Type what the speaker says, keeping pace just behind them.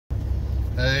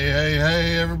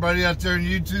Hey, everybody out there in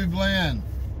YouTube land.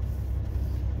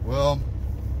 Well,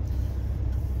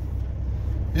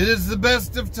 it is the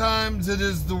best of times, it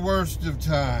is the worst of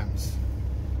times.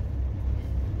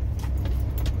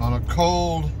 On a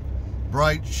cold,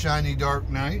 bright, shiny, dark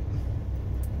night.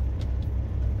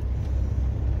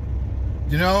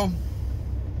 You know,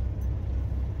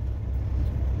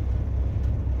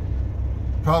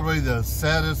 probably the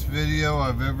saddest video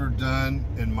I've ever done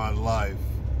in my life.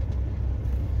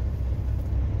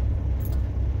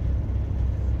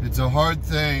 It's a hard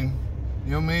thing,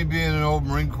 you know, me being an old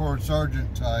Marine Corps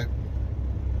sergeant type.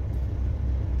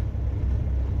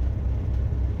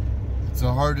 It's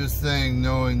the hardest thing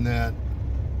knowing that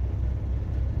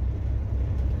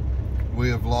we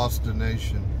have lost a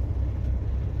nation.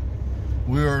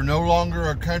 We are no longer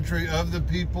a country of the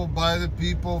people, by the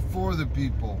people, for the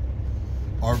people.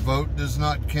 Our vote does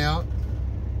not count.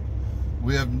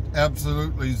 We have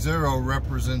absolutely zero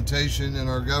representation in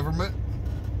our government.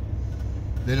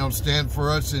 They don't stand for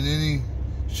us in any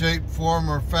shape, form,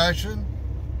 or fashion.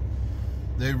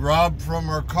 They rob from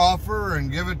our coffer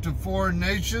and give it to foreign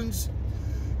nations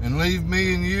and leave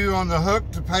me and you on the hook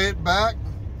to pay it back.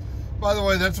 By the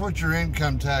way, that's what your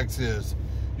income tax is.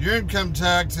 Your income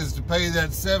tax is to pay that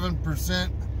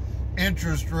 7%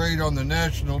 interest rate on the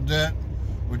national debt,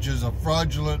 which is a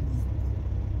fraudulent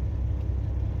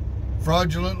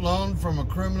loan from a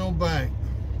criminal bank.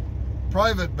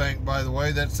 Private bank, by the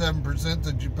way, that 7%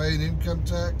 that you pay in income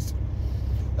tax,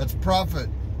 that's profit.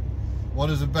 What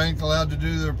is a bank allowed to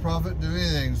do? Their profit? Do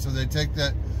anything. So they take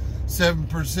that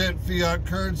 7% fiat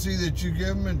currency that you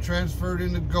give them and transfer it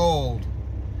into gold.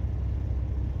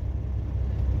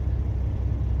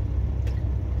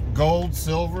 Gold,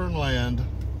 silver, and land.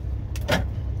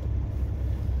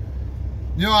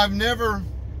 You know, I've never,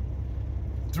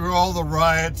 through all the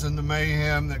riots and the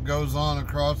mayhem that goes on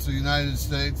across the United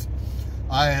States,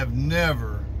 I have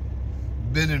never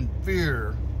been in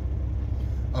fear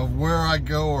of where I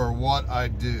go or what I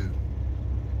do.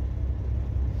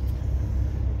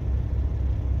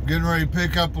 Getting ready to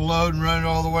pick up a load and run it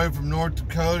all the way from North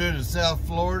Dakota to South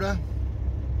Florida.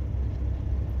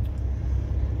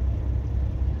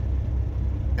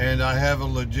 And I have a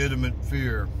legitimate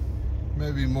fear,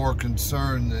 maybe more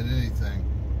concern than anything,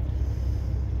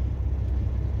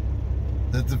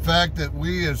 that the fact that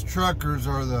we as truckers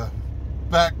are the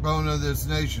backbone of this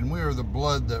nation. We are the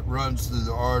blood that runs through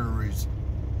the arteries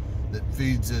that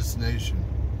feeds this nation.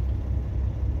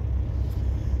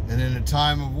 And in a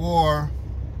time of war,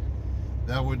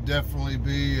 that would definitely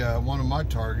be one of my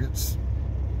targets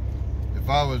if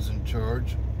I was in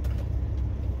charge.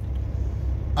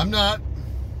 I'm not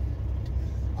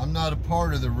a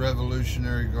part of the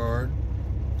Revolutionary Guard.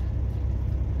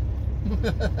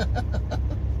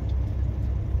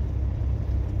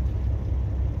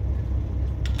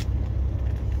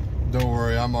 Don't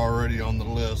worry, I'm already on the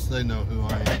list. They know who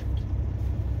I am.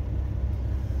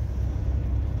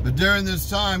 But during this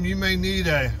time, you may need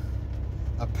a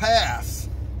pass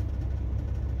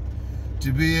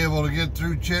to be able to get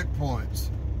through checkpoints.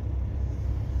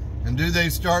 And do they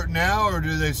start now or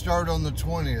do they start on the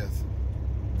 20th?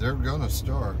 They're gonna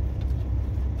start.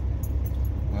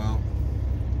 Well,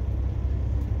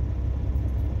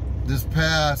 this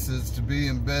pass is to be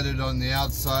embedded on the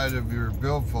outside of your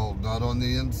billfold, not on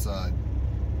the inside.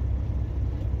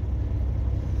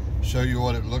 Show you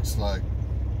what it looks like.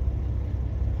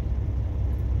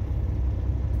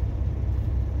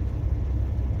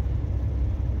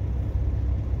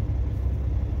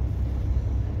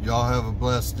 Y'all have a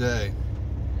blessed day.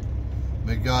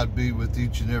 May God be with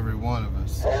each and every one of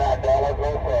us.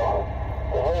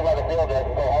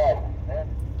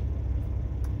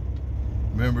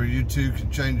 Remember, you too can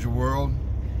change the world.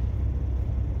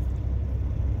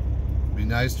 Be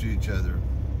nice to each other.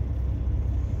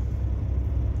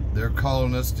 They're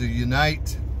calling us to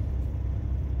unite.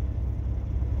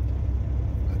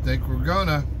 I think we're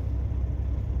gonna,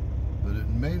 but it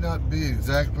may not be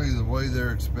exactly the way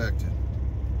they're expecting.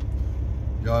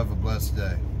 Y'all have a blessed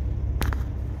day.